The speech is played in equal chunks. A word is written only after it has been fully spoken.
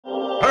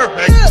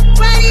perfect.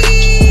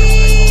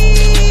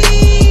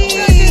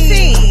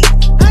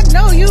 I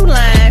know you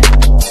lying.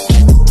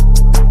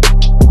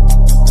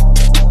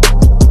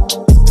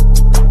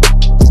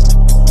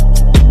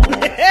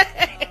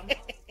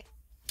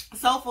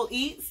 Soulful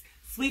Eats,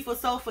 Sweet for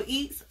Soulful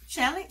Eats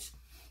challenge.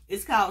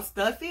 It's called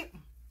Stuff It.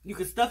 You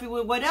can stuff it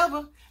with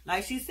whatever.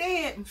 Like she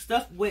said,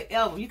 stuff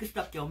whatever. You can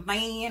stuff your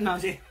man, no,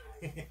 just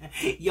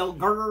your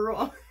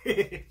girl,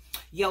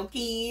 your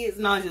kids.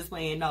 No, I'm just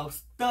playing. No,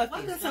 stuff it.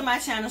 Welcome to my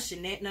channel,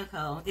 Shanette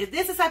Nicole. If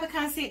this is the type of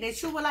content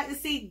that you would like to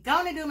see,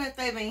 go and do me a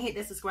favor and hit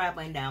that subscribe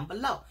button down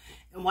below.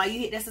 And while you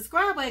hit that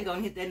subscribe button, go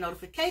and hit that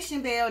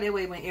notification bell. That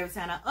way, when every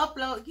time I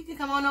upload, you can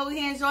come on over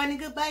here and join the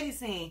good buddy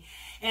scene.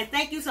 And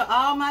thank you to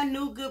all my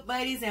new good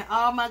buddies and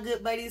all my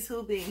good buddies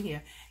who been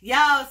here.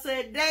 Y'all,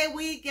 today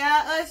we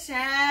got a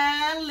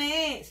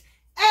challenge.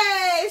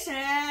 Hey,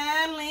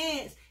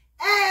 challenge.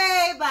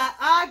 Hey, by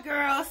our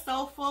girl,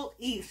 Soulful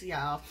Eats,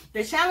 y'all.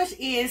 The challenge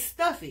is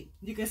stuff it.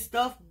 You can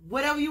stuff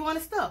whatever you want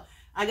to stuff.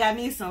 I got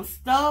me some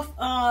stuffed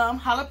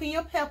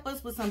jalapeno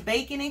peppers with some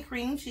bacon and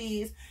cream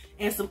cheese.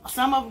 And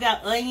some of them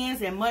got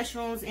onions and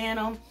mushrooms in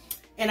them.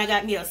 And I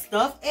got me a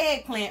stuffed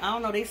eggplant. I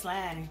don't know, they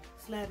sliding.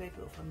 Slide back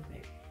up from the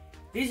back.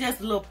 This is just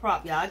a little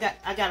prop, y'all. I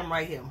got them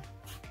right here.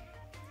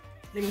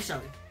 Let me show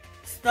you.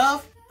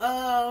 Stuffed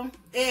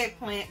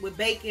eggplant with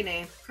bacon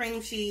and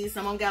cream cheese.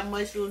 Some of them got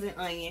mushrooms and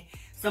onion.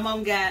 Some of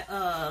them got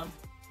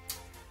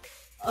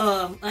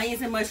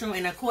onions and mushroom,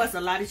 and of course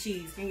a lot of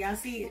cheese. Can y'all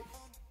see it?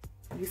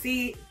 You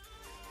see it?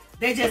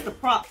 They're just a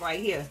prop right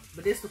here.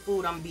 But this is the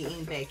food I'm gonna be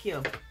eating back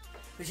here.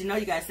 But you know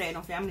you gotta say it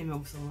on family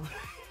members.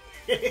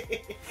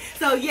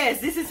 So yes,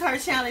 this is her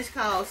challenge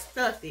called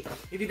Stuff It.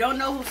 If you don't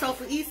know who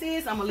Soulful Eats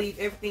is, I'm gonna leave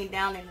everything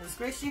down in the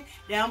description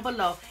down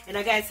below. And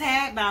I got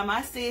tagged by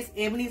my sis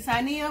Ebony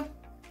Tania.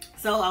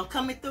 So I'm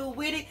coming through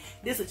with it.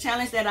 This is a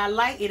challenge that I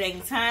like. It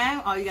ain't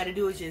time. All you gotta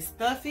do is just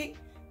stuff it.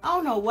 I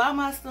don't know why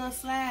my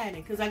stuff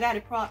sliding, because I got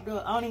it propped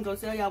up. I don't even go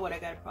tell y'all what I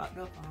got it propped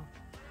up on.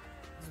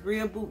 It's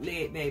real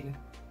bootleg, baby.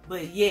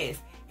 But yes.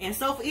 And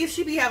so if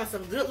she be having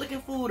some good looking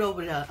food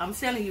over there, I'm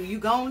telling you, you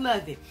gonna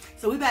love it.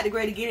 So we about to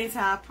get into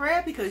our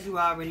prayer, because you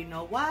already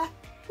know why.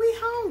 We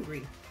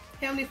hungry.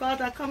 Heavenly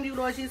Father, I come to you,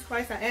 Lord Jesus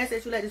Christ. I ask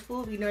that you let this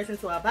food be nourishing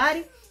to our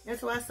body and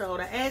to our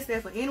soul. I ask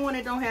that for anyone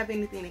that don't have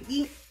anything to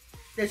eat,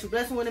 that you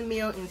bless them with a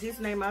meal. In Jesus'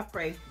 name I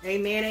pray.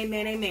 Amen,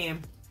 amen,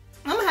 amen.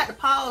 I'm gonna have to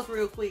pause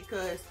real quick,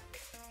 because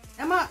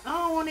I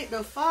don't want it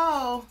to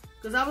fall,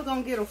 because I was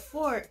gonna get a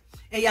fork.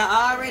 And y'all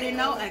already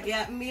know I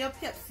got me a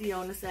Pepsi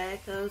on the side,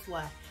 because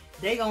why?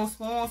 They gonna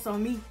sponsor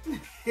on me.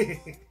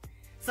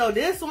 So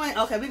this one,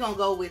 okay, we're gonna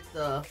go with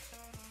the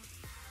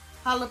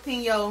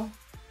jalapeno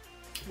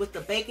with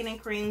the bacon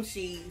and cream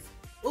cheese.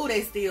 Ooh,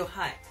 they still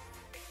hot.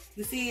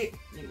 You see it?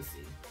 Let me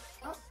see.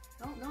 Oh,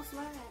 don't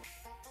slide.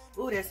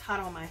 Ooh, that's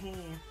hot on my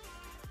hand.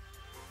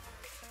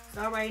 It's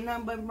alright,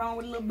 nothing but wrong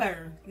with a little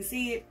burn. You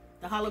see it?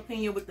 The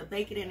jalapeno with the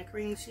bacon and the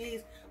cream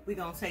cheese. We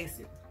gonna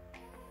taste it.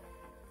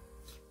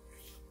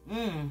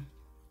 I'm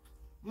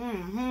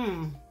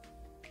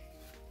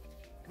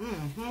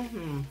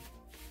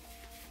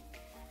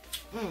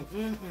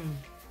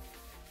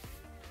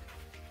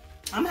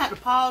gonna have to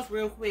pause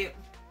real quick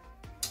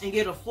and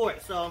get a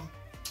fork, so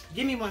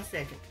give me 1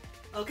 second.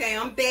 Okay,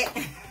 I'm back.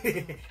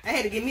 I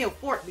had to give me a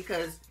fork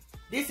because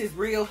this is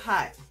real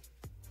hot.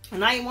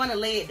 And I didn't want to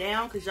lay it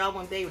down because y'all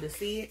won't be able to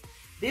see it.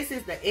 This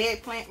is the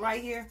eggplant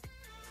right here.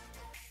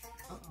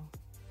 I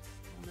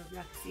don't know if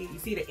y'all can see it. You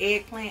see the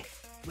eggplant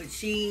with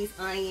cheese,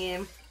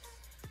 onion,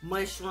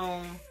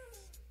 mushroom.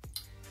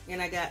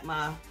 And I got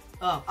my,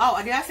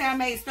 oh, did I say I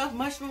made stuffed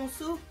mushrooms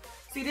too?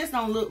 See, this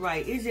don't look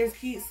right. It just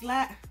keeps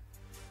sliding.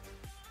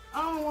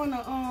 I don't want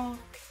to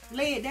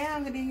lay it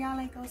down, because then y'all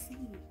ain't gonna see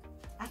it.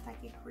 I think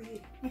it's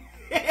creative.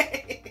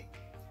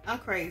 I'm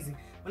crazy.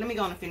 But let me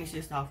go and finish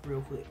this off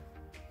real quick.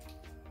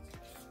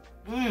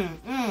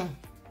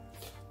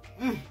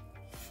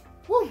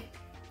 Woo.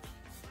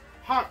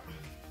 Hot.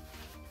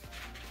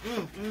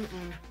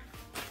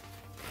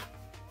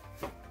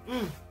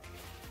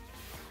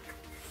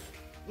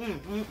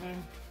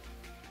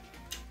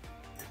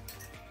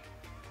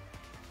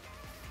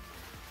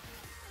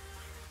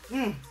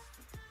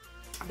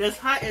 That's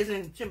hot as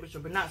in temperature,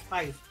 but not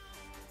spice.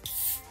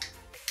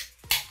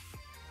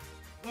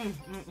 Oh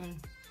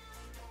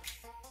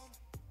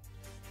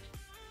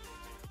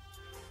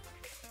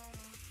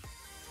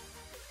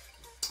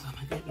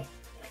my goodness.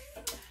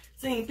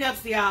 Team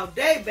Pepsi all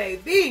day,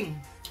 baby.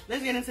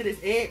 Let's get into this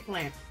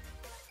eggplant.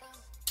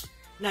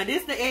 Now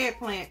this the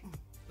eggplant,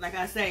 like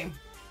I say,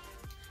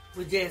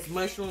 with just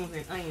mushrooms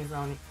and onions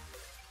on it.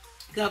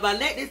 Cause if I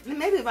let this,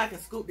 maybe if I can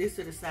scoop this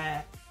to the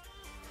side.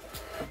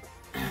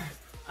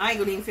 I ain't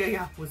gonna even tell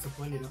y'all what's the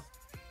point of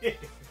it.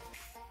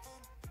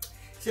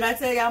 Should I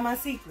tell y'all my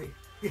secret?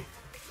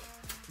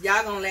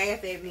 Y'all gonna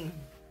laugh at me.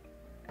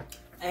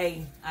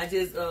 Hey, I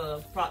just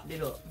propped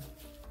it up.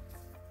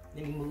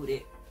 Let me move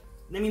it.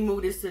 Let me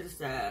move this to the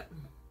side.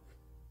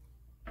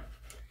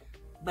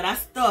 But I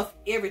stuffed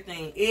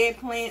everything.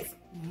 Eggplants,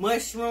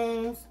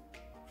 mushrooms.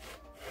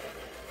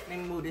 Let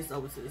me move this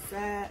over to the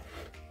side.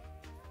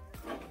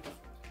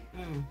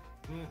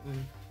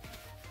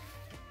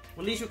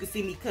 At least you can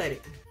see me cut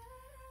it.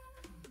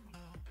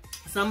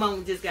 Some of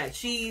them just got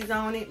cheese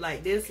on it,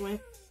 like this one.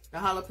 The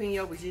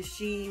jalapeno with just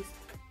cheese.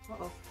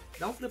 Uh-oh,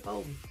 don't flip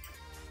over.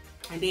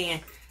 And then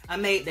I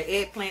made the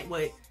eggplant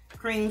with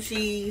cream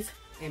cheese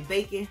and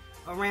bacon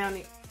around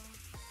it.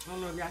 I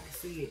don't know if y'all can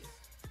see it.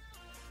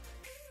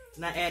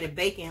 And I added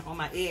bacon on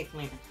my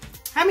eggplant.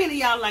 How many of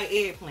y'all like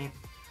eggplant?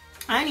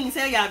 I ain't even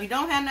tell y'all, if you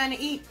don't have nothing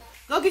to eat,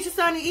 go get your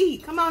son to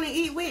eat. Come on and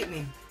eat with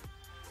me.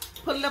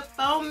 Put it up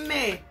on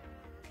me.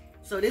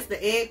 So this is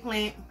the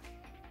eggplant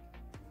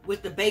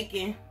with the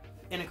bacon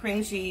and the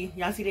cream cheese.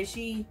 Y'all see that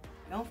cheese?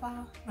 Don't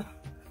fall.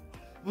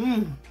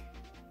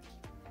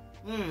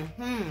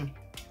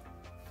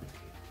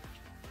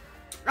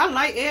 I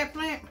like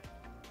eggplant.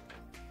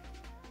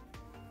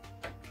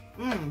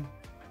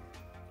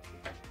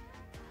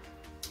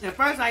 At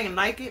first I didn't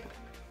like it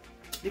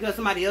because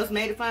somebody else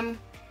made it for me.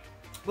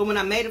 But when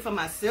I made it for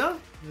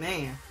myself,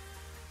 man,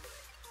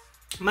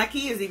 my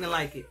kids even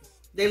like it.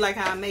 They like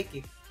how I make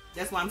it.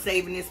 That's why I'm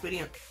saving this for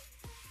them.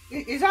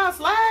 Is y'all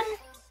sliding?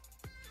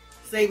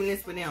 Saving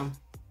this for them.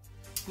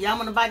 Y'all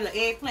want to bite the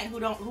eggplant?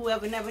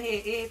 Whoever never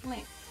had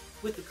eggplant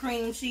with the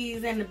cream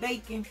cheese and the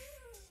bacon,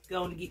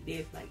 go on to get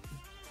that bacon.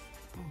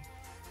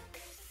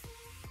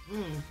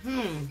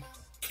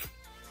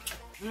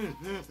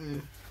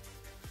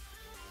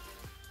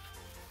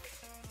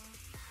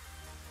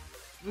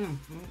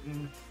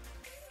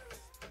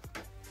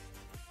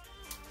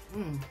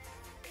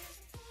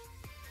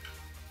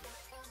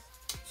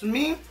 To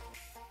me,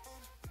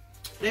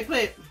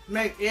 they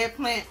make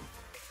eggplant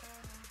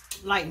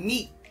like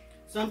meat.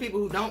 Some people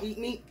who don't eat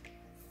meat.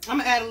 I'm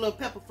gonna add a little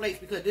pepper flakes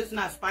because this is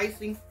not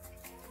spicy.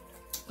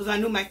 Because I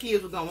knew my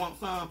kids were gonna want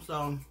some,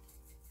 so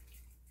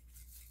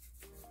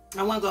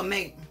I wasn't gonna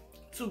make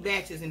 2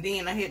 batches, and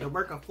then I had to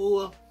work a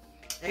full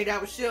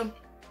 8-hour shift.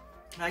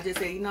 I just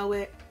said, you know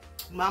what?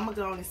 Mama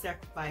go on and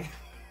sacrifice.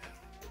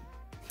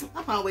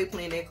 I'm always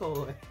playing that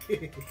card.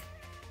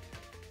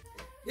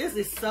 This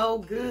is so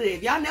good.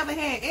 If y'all never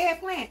had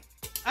eggplant,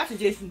 I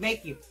suggest you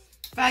make it.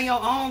 Find your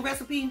own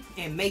recipe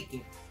and make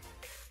it.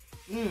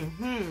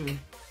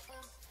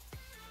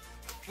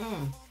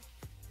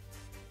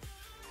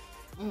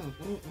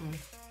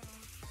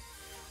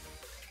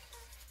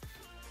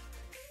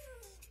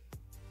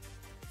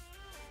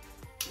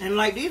 And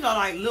like these are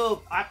like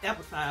little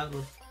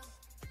appetizers.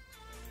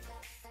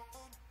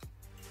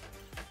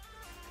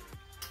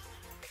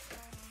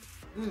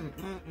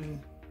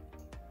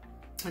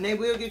 And they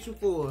will get you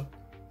full.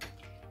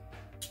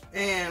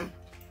 And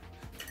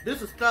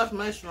this is stuffed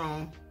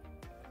mushroom.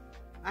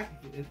 I can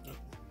get this stuff.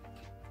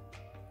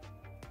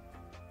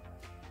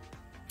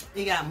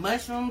 It got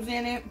mushrooms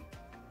in it.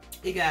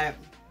 It got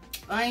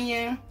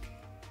onion.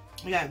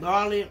 It got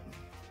garlic.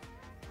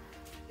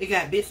 It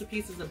got bits and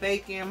pieces of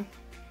bacon.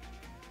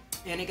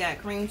 And it got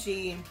cream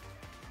cheese.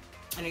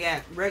 And it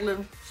got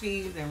regular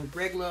cheese and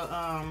regular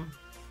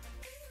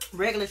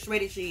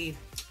shredded cheese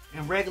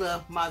and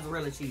regular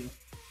mozzarella cheese.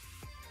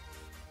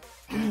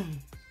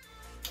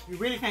 You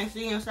really can't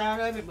see inside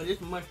of it, but it's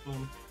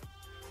mushroom.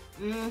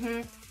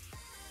 And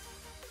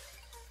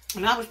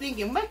I was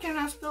thinking, what can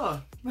I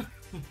store?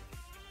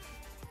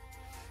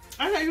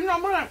 I said, you know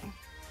what?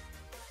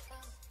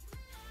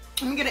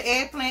 Let me get an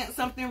eggplant,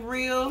 something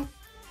real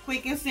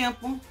quick and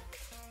simple.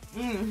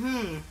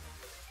 And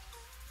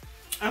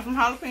some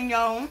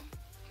jalapeno.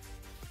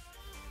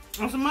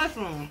 And some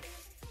mushrooms.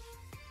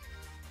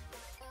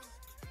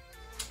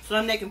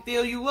 Something that can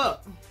fill you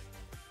up.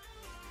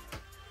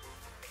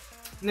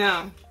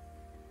 Now,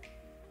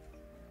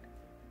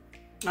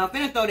 I'm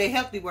finna throw that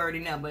healthy word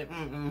in there, but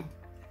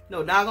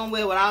no, doggone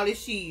well with all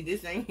this cheese,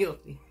 this ain't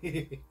healthy.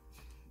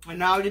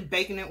 And all this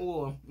bacon and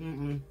oil.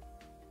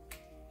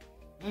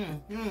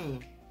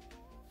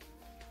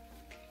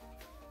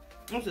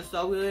 This is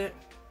so good.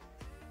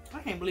 I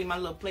can't believe my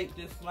little plate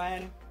just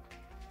sliding.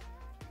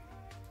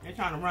 They're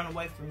trying to run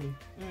away from me.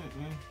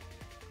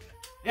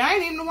 Y'all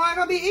ain't even the one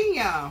gonna be eating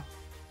y'all.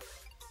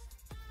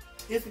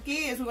 It's the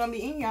kids who gonna be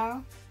eating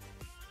y'all.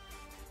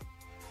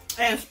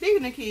 And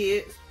speaking of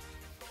kids,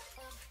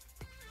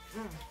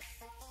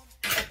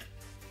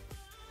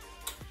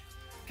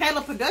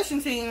 Kayla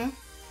production team,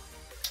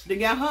 they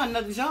got her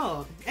another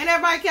job. Ain't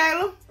that right,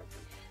 Kayla?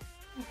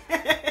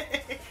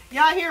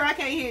 Y'all hear? I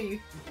can't hear you.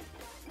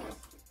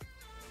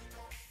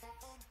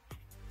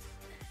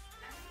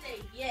 I say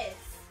yes.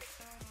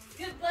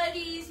 Good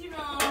buddies, you know,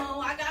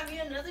 I got me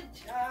another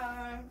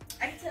job.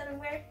 I can tell them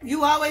where.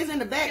 You always in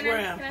the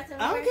background. Can I tell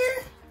them I don't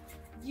care.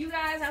 You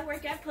guys, I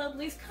work at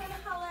Publix. Come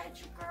and holler at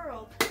your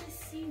girl. Come and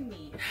see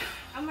me.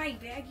 I might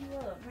bag you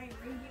up. Might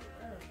bring you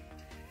up.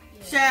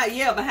 Child,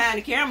 yeah, behind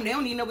the camera, they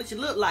don't even know what you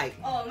look like.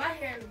 Oh, my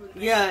hair looks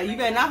like yeah, you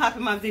better not hop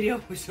in my video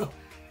for sure.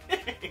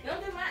 Don't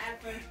do my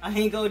afro. I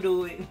ain't gonna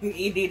do it.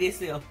 He did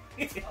itself.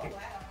 Oh,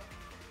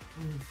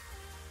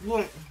 Look.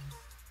 wow.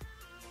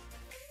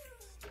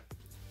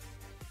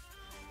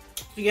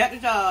 She got the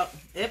job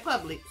at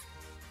Publix.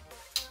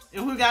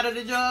 And who got her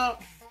the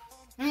job?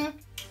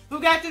 Who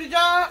got you the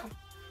job?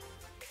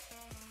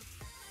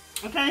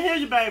 I can't hear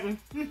you, baby.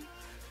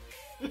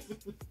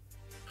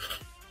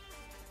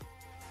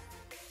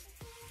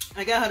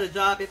 I got her the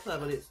job at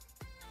Publix.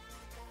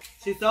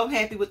 She's so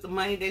happy with the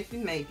money that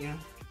she's making.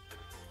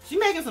 She's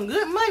making some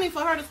good money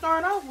for her to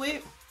start off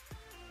with.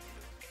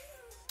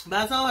 But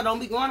I told her, don't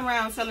be going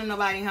around telling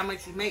nobody how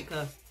much you make,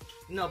 because,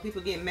 you know,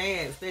 people get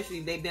mad, especially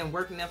if they've been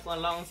working there for a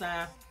long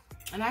time.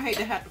 And I hate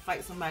to have to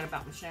fight somebody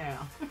about my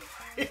child.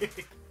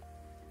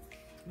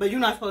 But you're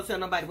not supposed to tell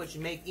nobody what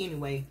you make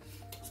anyway,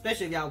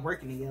 especially if y'all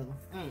working together.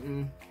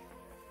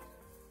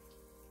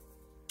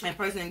 That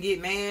person get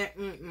mad.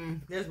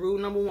 That's rule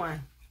number 1.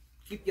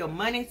 Keep your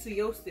money to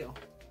yourself.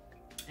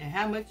 And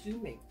how much you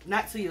make.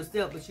 Not to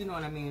yourself, but you know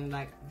what I mean.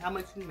 Like, how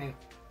much you make.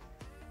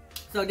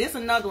 So, this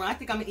another one. I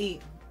think I'm going to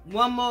eat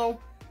one more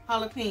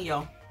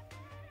jalapeno.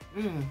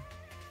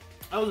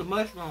 That was a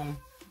mushroom.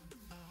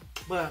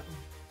 But,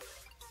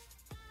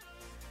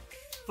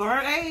 for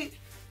her age,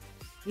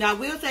 now I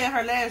will say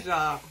her last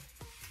job,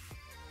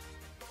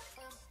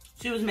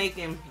 she was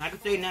making, I can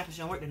say now because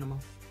she don't work there no more,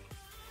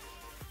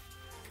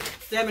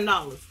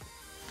 $7.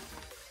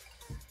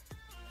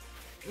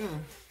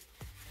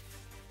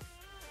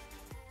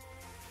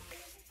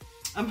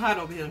 I'm hot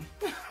over here.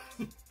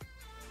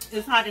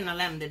 It's hot in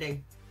Atlanta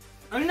today.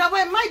 Oh, you know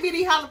what? It might be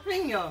the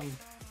jalapeno.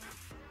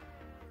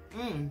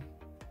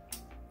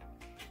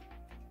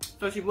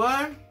 So she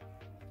was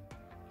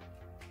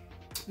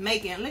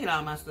making, look at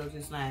all my stuff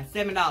this line,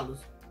 $7.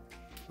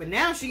 But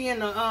now she in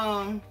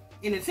the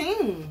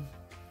teens,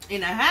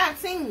 in the high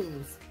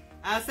teens.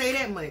 I'll say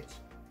that much.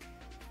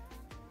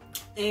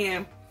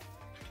 And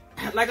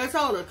like I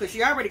told her, because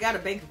she already got a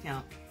bank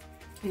account.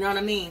 You know what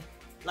I mean?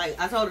 Like,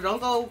 I told her,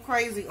 don't go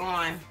crazy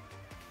on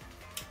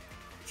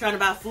trying to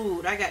buy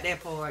food. I got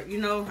that part. You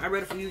know, I'd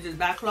rather for you to just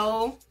buy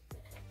clothes.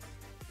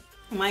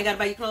 I ain't got to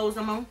buy your clothes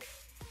no more.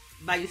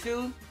 Buy your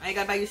shoes. I ain't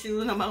got to buy your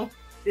shoes no more.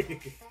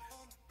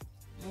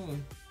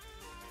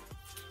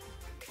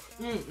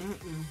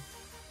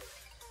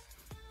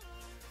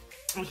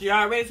 And she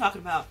already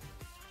talking about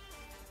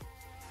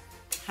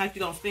how she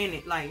gonna spend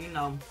it. Like, you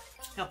know,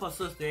 help her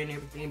sister and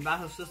everything. Buy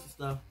her sister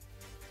stuff.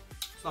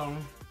 So,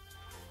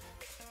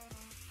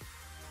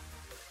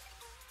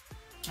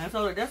 I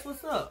told her, that's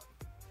what's up.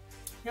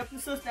 Help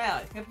your sister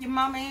out. Help your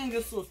mama and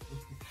your sister.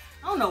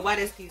 I don't know why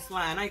this keeps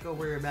flying. I ain't gonna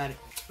worry about it.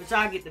 But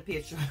y'all get the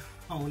picture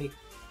on it.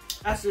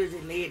 I should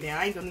just lay it down.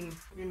 I ain't gonna even,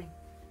 hear me,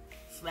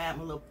 slap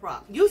my little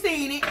prop. You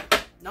seen it.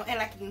 Don't act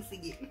like you didn't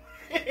see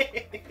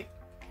it.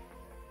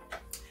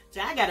 So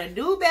I gotta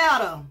do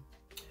better.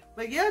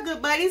 But yeah,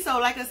 good buddy. So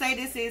like I say,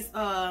 this is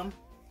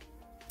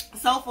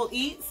Soulful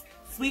Eats,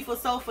 Sweet for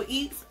Soulful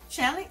Eats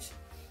challenge.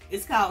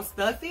 It's called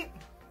Stuff It.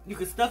 You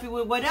can stuff it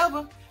with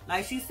whatever.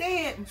 Like she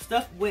said,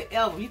 stuff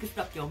whatever. You can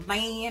stuff your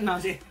man, no,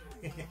 just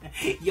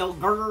your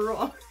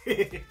girl,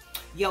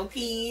 your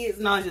kids.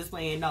 No, I'm just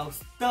playing. No,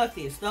 stuff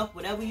it. Stuff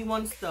whatever you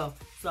want to stuff.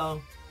 So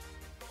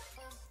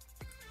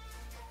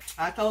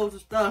I told you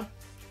stuff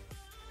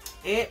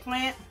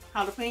eggplant,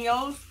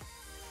 jalapeños,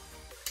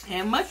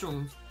 and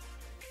mushrooms.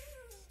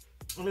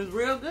 And it's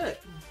real good.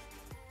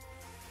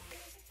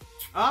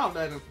 All of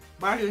them.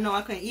 But I didn't know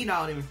I couldn't eat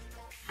all of them.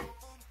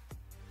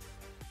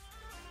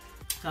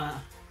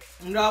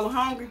 You know I was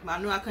hungry, but I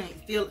knew I couldn't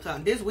feel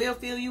it. This will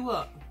fill you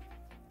up.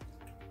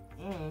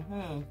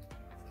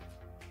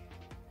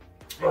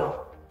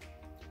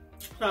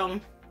 So,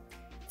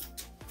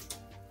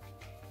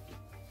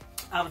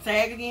 I will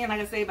tag again,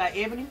 like I say, by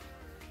Ebony.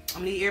 I'm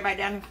gonna need everybody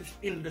down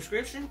in the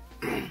description.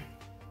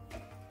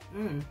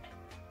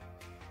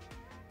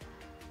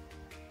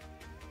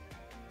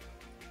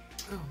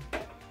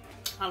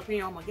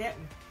 Jalapeno on my gut.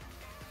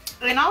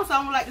 And also,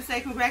 I would like to say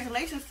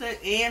congratulations to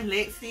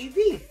Lex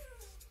TV.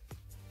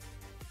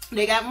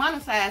 They got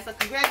monetized, so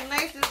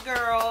congratulations,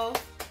 girls.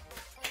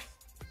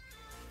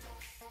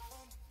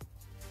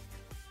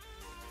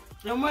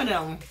 And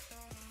whatever.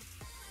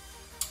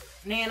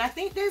 And I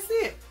think that's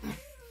it.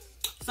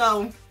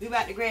 So, we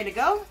about to get ready to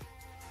go.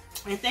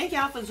 And thank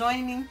y'all for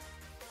joining me.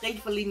 Thank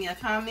you for leaving me a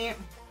comment.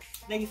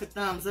 Thank you for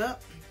thumbs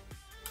up.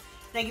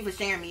 Thank you for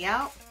sharing me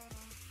out.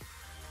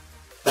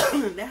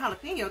 That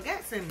jalapeno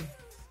got some.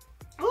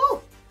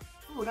 Ooh,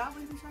 that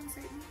was trying to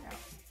say me out.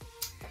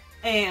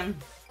 And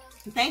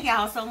thank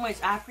y'all so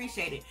much. I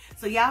appreciate it.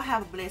 So y'all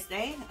have a blessed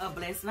day, a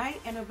blessed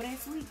night, and a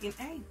blessed week. And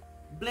hey,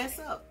 bless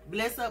up,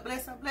 bless up,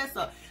 bless up, bless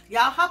up.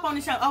 Y'all hop on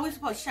the channel. Oh, we're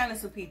supposed to challenge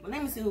some people.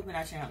 Let me see who can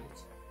I challenge.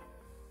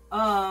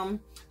 I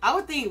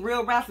would think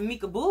Real Ralph and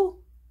Mika Boo,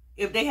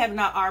 if they have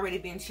not already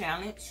been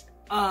challenged.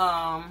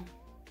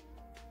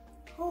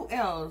 Who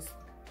else?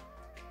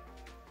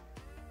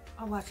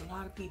 I watch a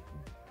lot of people.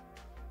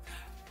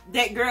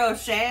 That girl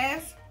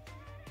Shaz,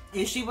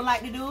 if she would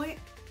like to do it.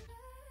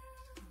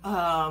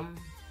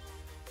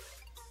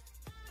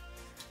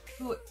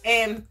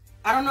 And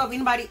I don't know if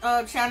anybody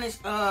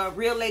challenged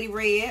Real Lady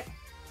Red.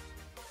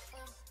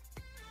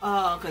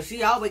 Cause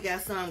she always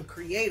got something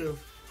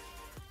creative.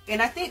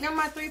 And I think they're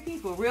my 3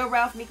 people. Real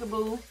Ralph, Mika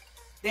Boo,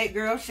 that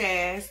girl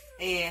Shaz,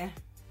 and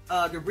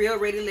the Real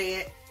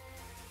Lady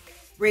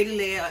Ready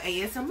Layer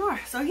ASMR.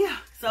 So yeah,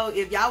 so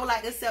if y'all would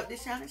like to accept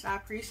this challenge, I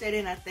appreciate it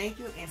and I thank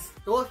you. And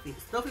stuff it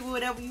with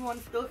whatever you want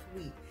to stuff it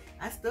with.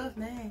 I stuff,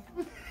 man.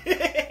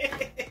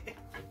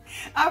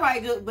 All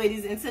right, good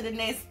buddies. Until the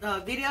next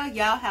video,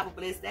 y'all have a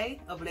blessed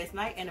day, a blessed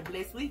night, and a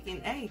blessed week.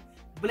 And hey,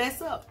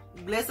 bless up,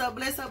 bless up,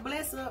 bless up,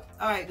 bless up.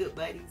 All right, good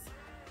buddies.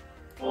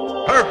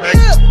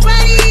 Perfect.